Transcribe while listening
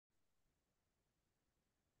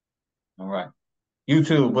All right.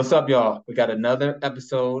 YouTube, what's up, y'all? We got another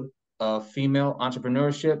episode of Female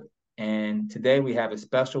Entrepreneurship, and today we have a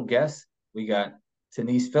special guest. We got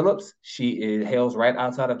Denise Phillips. Hails right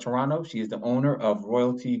outside of Toronto. She is the owner of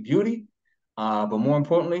Royalty Beauty, but more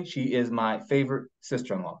importantly, she is my favorite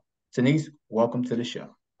sister-in-law. Denise, welcome to the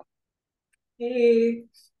show. Hey.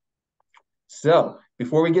 So,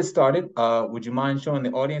 before we get started, would you mind showing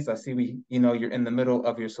the audience? I see you're in the middle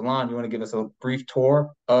of your salon. You want to give us a brief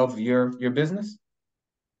tour of your business?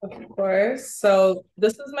 Of course. So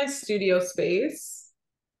this is my studio space.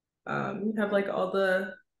 You have like all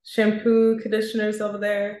the shampoo conditioners over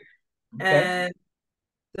there. Okay. And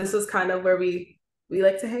this is kind of where we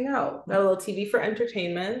like to hang out. Got a little TV for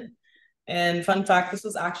entertainment. And fun fact, this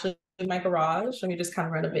was actually my garage and we just kind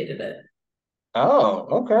of renovated it.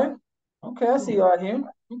 Oh, okay. Okay, I see you Mhm. out here.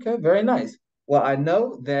 Okay, very nice. Well, I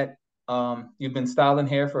know that you've been styling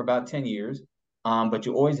hair for about 10 years, but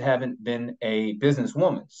you always haven't been a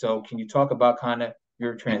businesswoman. So can you talk about kind of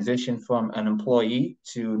your transition from an employee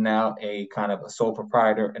to now a kind of a sole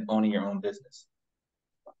proprietor and owning your own business?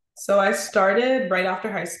 So I started right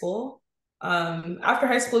after high school. After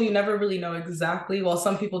high school, you never really know exactly, well,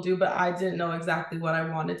 some people do, but I didn't know exactly what I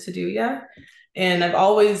wanted to do yet. And I've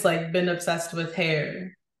always like been obsessed with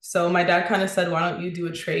hair. So my dad kind of said, why don't you do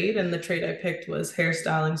a trade? And the trade I picked was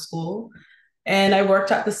hairstyling school. And I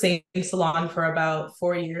worked at the same salon for about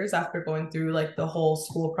 4 years after going through like the whole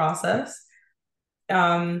school process.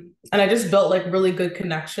 And I just built like really good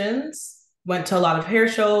connections. Went to a lot of hair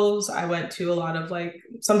shows. I went to a lot of like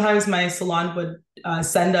sometimes my salon would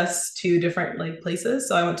send us to different like places.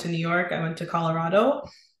 So I went to New York, I went to Colorado,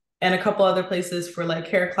 and a couple other places for like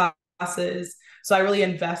hair classes. So I really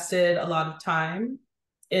invested a lot of time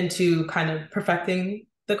into kind of perfecting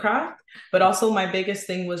the craft. But also my biggest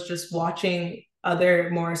thing was just watching other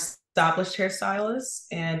more established hairstylists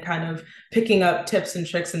and kind of picking up tips and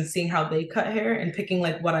tricks and seeing how they cut hair and picking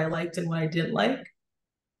like what I liked and what I didn't like.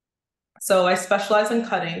 So I specialize in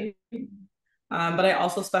cutting, but I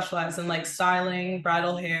also specialize in like styling,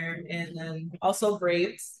 bridal hair, and then also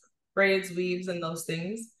braids, weaves, and those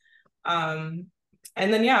things. Um,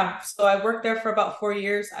 and then yeah, so I worked there for about 4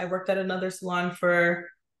 years. I worked at another salon for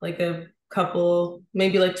like a couple,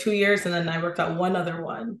 maybe like 2 years, and then I worked at one other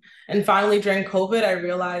one. And finally, during COVID, I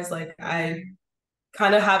realized like I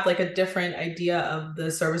kind of have like a different idea of the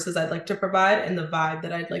services I'd like to provide and the vibe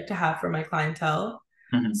that I'd like to have for my clientele.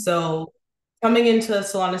 Mhm. So coming into a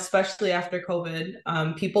salon, especially after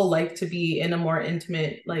COVID, people like to be in a more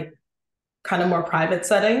intimate, like kind of more private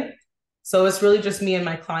setting. So it's really just me and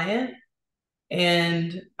my client.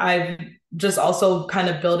 And I've just also kind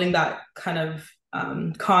of building that kind of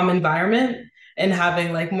calm environment and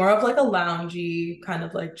having like more of like a loungy kind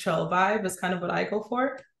of like chill vibe is kind of what I go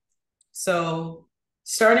for. So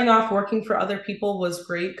starting off working for other people was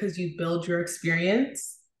great because you build your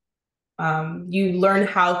experience. You learn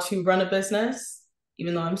how to run a business,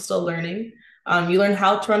 even though I'm still learning. You learn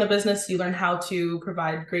how to run a business, you learn how to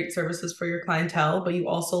provide great services for your clientele, but you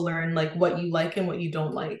also learn like what you like and what you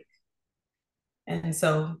don't like. And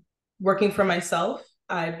so working for myself,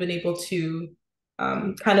 I've been able to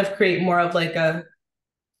kind of create more of like a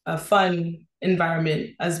fun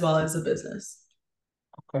environment as well as a business.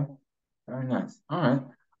 Okay, very nice. All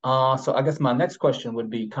right. So I guess my next question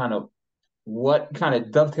would be kind of what kind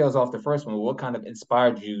of dovetails off the first one? What kind of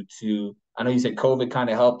inspired you to? I know you said COVID kind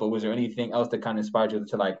of helped, but was there anything else that kind of inspired you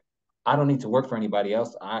to like, I don't need to work for anybody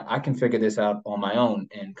else. I can figure this out on my own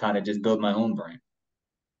and kind of just build my own brand.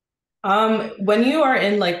 When you are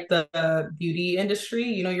in like the beauty industry,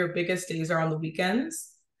 you know, your biggest days are on the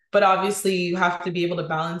weekends. But obviously you have to be able to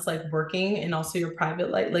balance like working and also your private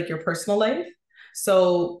life, like your personal life.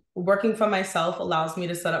 So working for myself allows me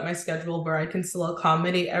to set up my schedule where I can still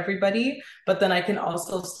accommodate everybody, but then I can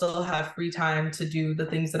also still have free time to do the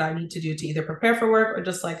things that I need to do to either prepare for work or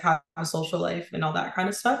just like have a social life and all that kind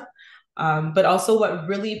of stuff. But also what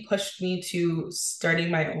really pushed me to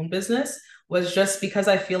starting my own business was just because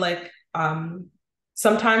I feel like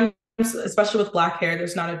sometimes, especially with black hair,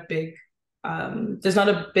 there's not a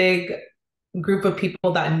big group of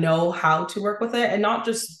people that know how to work with it and not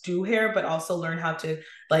just do hair, but also learn how to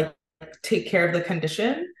like take care of the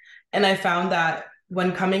condition. And I found that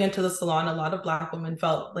when coming into the salon, a lot of black women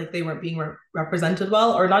felt like they weren't being represented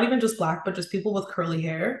well, or not even just black, but just people with curly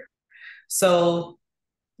hair. So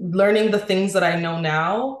learning the things that I know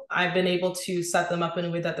now, I've been able to set them up in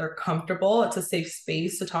a way that they're comfortable. It's a safe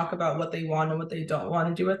space to talk about what they want and what they don't want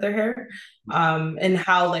to do with their hair. And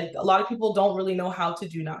how like a lot of people don't really know how to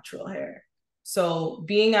do natural hair. So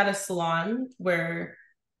being at a salon where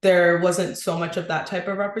there wasn't so much of that type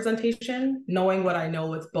of representation, knowing what I know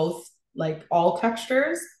with both like all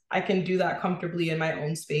textures, I can do that comfortably in my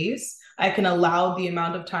own space. I can allow the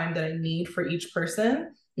amount of time that I need for each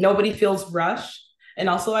person. Nobody feels rushed. And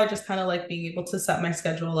also, I just kind of like being able to set my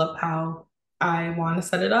schedule up how I want to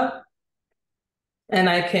set it up. And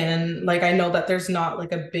I can, like, I know that there's not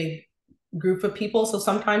like a big group of people. So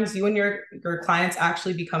sometimes you and your clients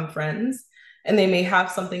actually become friends and they may have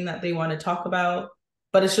something that they want to talk about,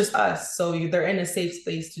 but it's just us. So they're in a safe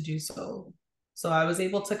space to do so. So I was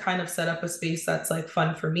able to kind of set up a space that's like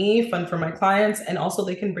fun for me, fun for my clients, and also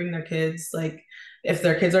they can bring their kids. Like if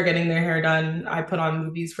their kids are getting their hair done, I put on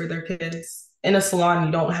movies for their kids. In a salon,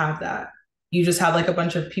 you don't have that. You just have like a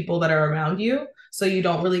bunch of people that are around you. So you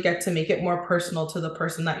don't really get to make it more personal to the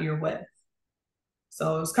person that you're with.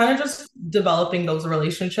 So it's kind of just developing those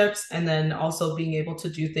relationships and then also being able to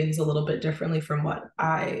do things a little bit differently from what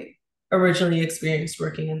I originally experienced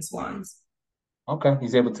working in salons. Okay.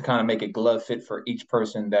 He's able to kind of make it glove fit for each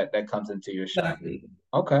person that comes into your shop. Exactly.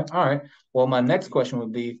 Okay. All right. Well, my next question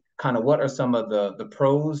would be kind of what are some of the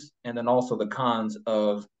pros and then also the cons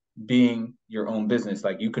of being your own business?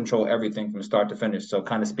 Like you control everything from start to finish. So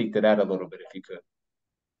kind of speak to that a little bit if you could.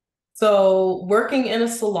 So working in a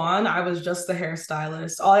salon, I was just the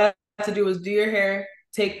hairstylist. All I had to do was do your hair,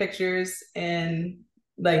 take pictures, and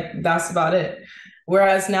like that's about it.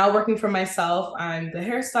 Whereas now working for myself, I'm the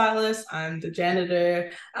hairstylist, I'm the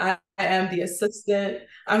janitor, I am the assistant,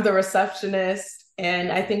 I'm the receptionist.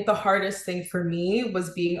 And I think the hardest thing for me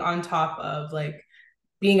was being on top of like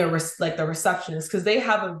being like the receptionist because they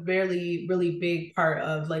have a really big part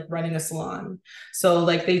of like running a salon. So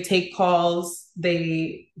like they take calls,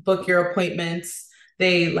 they book your appointments,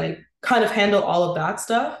 they like kind of handle all of that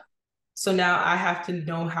stuff. So now I have to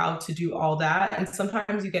know how to do all that. And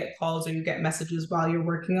sometimes you get calls or you get messages while you're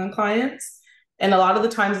working on clients. And a lot of the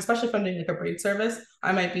times, especially if I'm doing like a braid service,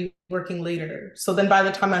 I might be working later. So then by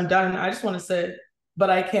the time I'm done, I just want to sit,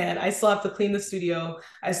 but I can't. I still have to clean the studio.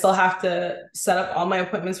 I still have to set up all my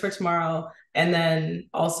appointments for tomorrow. And then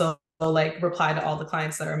also like reply to all the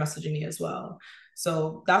clients that are messaging me as well.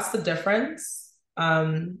 So that's the difference.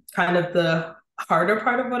 Kind of the harder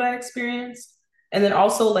part of what I experienced. And then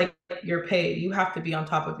also like your pay, you have to be on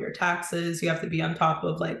top of your taxes. You have to be on top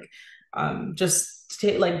of like just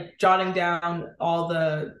like jotting down all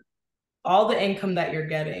the income that you're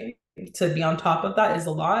getting. To be on top of that is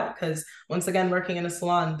a lot because once again, working in a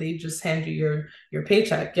salon, they just hand you your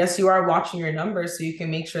paycheck. Yes, you are watching your numbers so you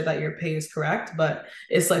can make sure that your pay is correct, but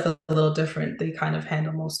it's like a little different. They kind of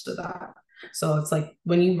handle most of that. So it's like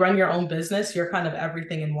when you run your own business, you're kind of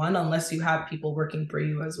everything in one, unless you have people working for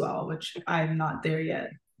you as well, which I'm not there yet.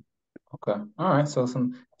 Okay. All right. So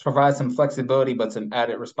some provide some flexibility, but some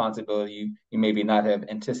added responsibility you maybe not have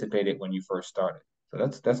anticipated when you first started. So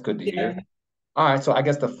that's good to hear. Yeah. All right. So I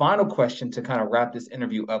guess the final question to kind of wrap this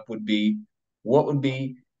interview up would be, what would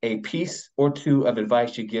be a piece or two of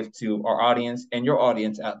advice you give to our audience and your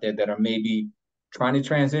audience out there that are maybe trying to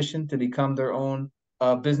transition to become their own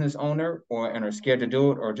business owner or and are scared to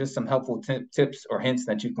do it, or just some helpful tips or hints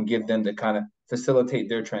that you can give them to kind of facilitate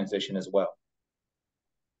their transition as well.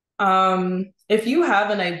 If you have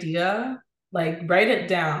an idea, like write it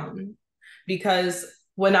down because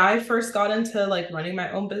when I first got into like running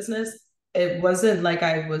my own business, it wasn't like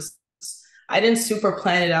I didn't super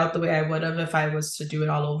plan it out the way I would have if I was to do it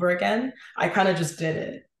all over again. I kind of just did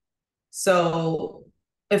it. So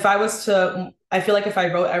if I was to, I feel like if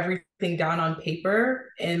I wrote everything down on paper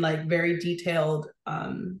in like very detailed,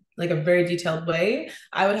 like a very detailed way,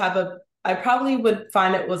 I probably would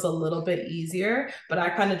find it was a little bit easier, but I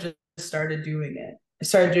kind of just started doing it. I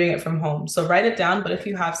started doing it from home. So write it down, but if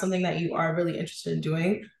you have something that you are really interested in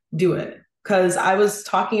doing, do it. Because I was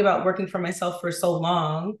talking about working for myself for so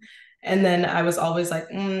long. And then I was always like,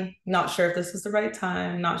 not sure if this is the right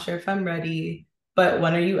time, not sure if I'm ready, but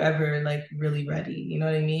when are you ever like really ready? You know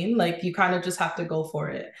what I mean? Like you kind of just have to go for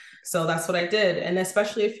it. So that's what I did. And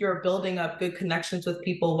especially if you're building up good connections with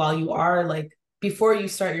people while you are like, before you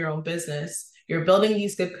start your own business, you're building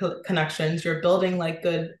these good connections, you're building like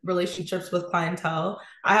good relationships with clientele.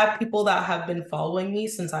 I have people that have been following me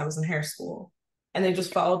since I was in hair school and they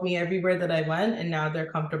just followed me everywhere that I went. And now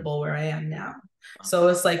they're comfortable where I am now. So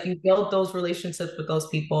it's like you build those relationships with those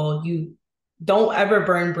people. You don't ever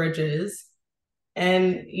burn bridges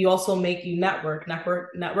and you also make you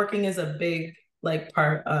networking is a big like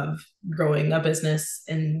part of growing a business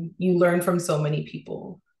and you learn from so many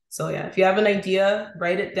people. So yeah, if you have an idea,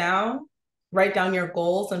 write down your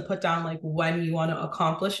goals and put down like when you want to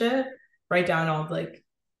accomplish it, write down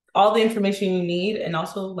all the information you need and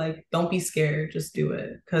also like don't be scared, just do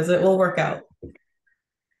it because it will work out.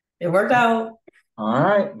 It worked out. All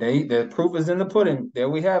right, the proof is in the pudding. There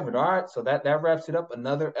we have it. All right, so that wraps it up.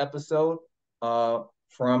 Another episode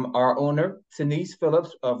from our owner, Denise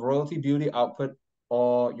Phillips of Royalty Beauty. I'll put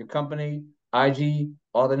all your company, IG,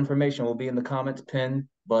 all that information will be in the comments pinned.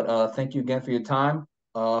 But thank you again for your time.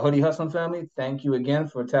 Hoodie Hustling family, thank you again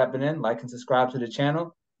for tapping in. Like and subscribe to the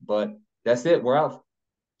channel. But that's it. We're out.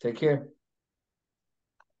 Take care.